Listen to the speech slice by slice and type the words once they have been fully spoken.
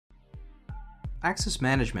Access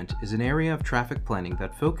management is an area of traffic planning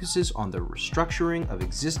that focuses on the restructuring of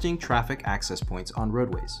existing traffic access points on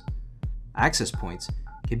roadways. Access points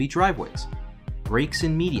can be driveways, breaks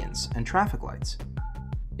in medians, and traffic lights.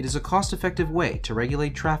 It is a cost-effective way to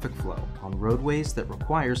regulate traffic flow on roadways that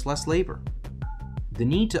requires less labor. The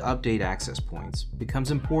need to update access points becomes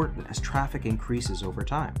important as traffic increases over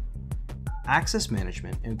time. Access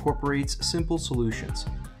management incorporates simple solutions,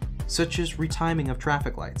 such as retiming of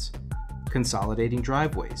traffic lights, consolidating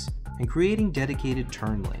driveways, and creating dedicated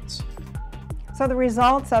turn lanes. So the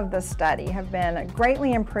results of the study have been a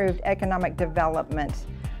greatly improved economic development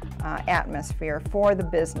atmosphere for the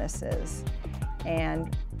businesses.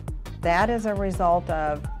 And that is a result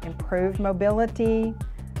of improved mobility,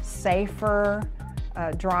 safer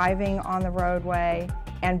driving on the roadway,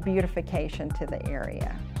 and beautification to the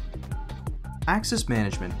area. Access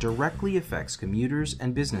management directly affects commuters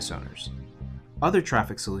and business owners. Other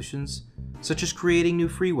traffic solutions, such as creating new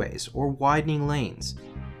freeways or widening lanes,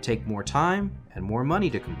 take more time and more money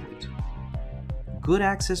to complete. Good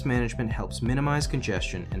access management helps minimize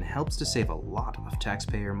congestion and helps to save a lot of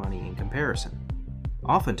taxpayer money in comparison.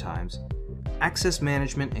 Oftentimes, access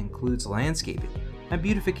management includes landscaping and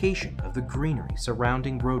beautification of the greenery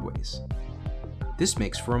surrounding roadways. This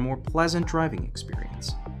makes for a more pleasant driving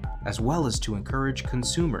experience, as well as to encourage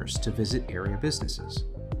consumers to visit area businesses.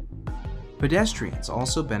 Pedestrians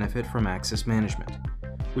also benefit from access management,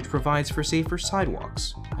 which provides for safer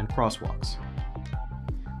sidewalks and crosswalks.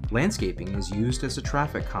 Landscaping is used as a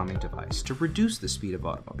traffic calming device to reduce the speed of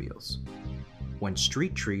automobiles. When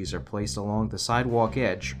street trees are placed along the sidewalk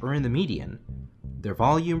edge or in the median, their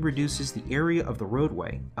volume reduces the area of the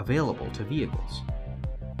roadway available to vehicles.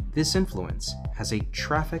 This influence has a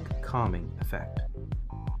traffic calming effect.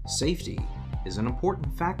 Safety is an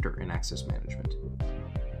important factor in access management.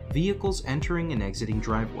 Vehicles entering and exiting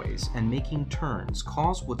driveways and making turns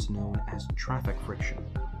cause what's known as traffic friction.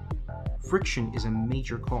 Friction is a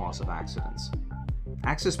major cause of accidents.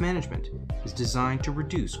 Access management is designed to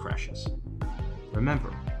reduce crashes.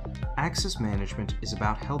 Remember, access management is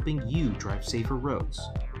about helping you drive safer roads.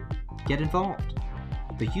 Get involved.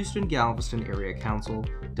 The Houston-Galveston Area Council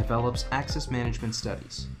develops access management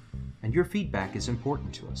studies, and your feedback is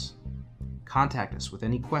important to us. Contact us with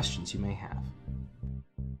any questions you may have.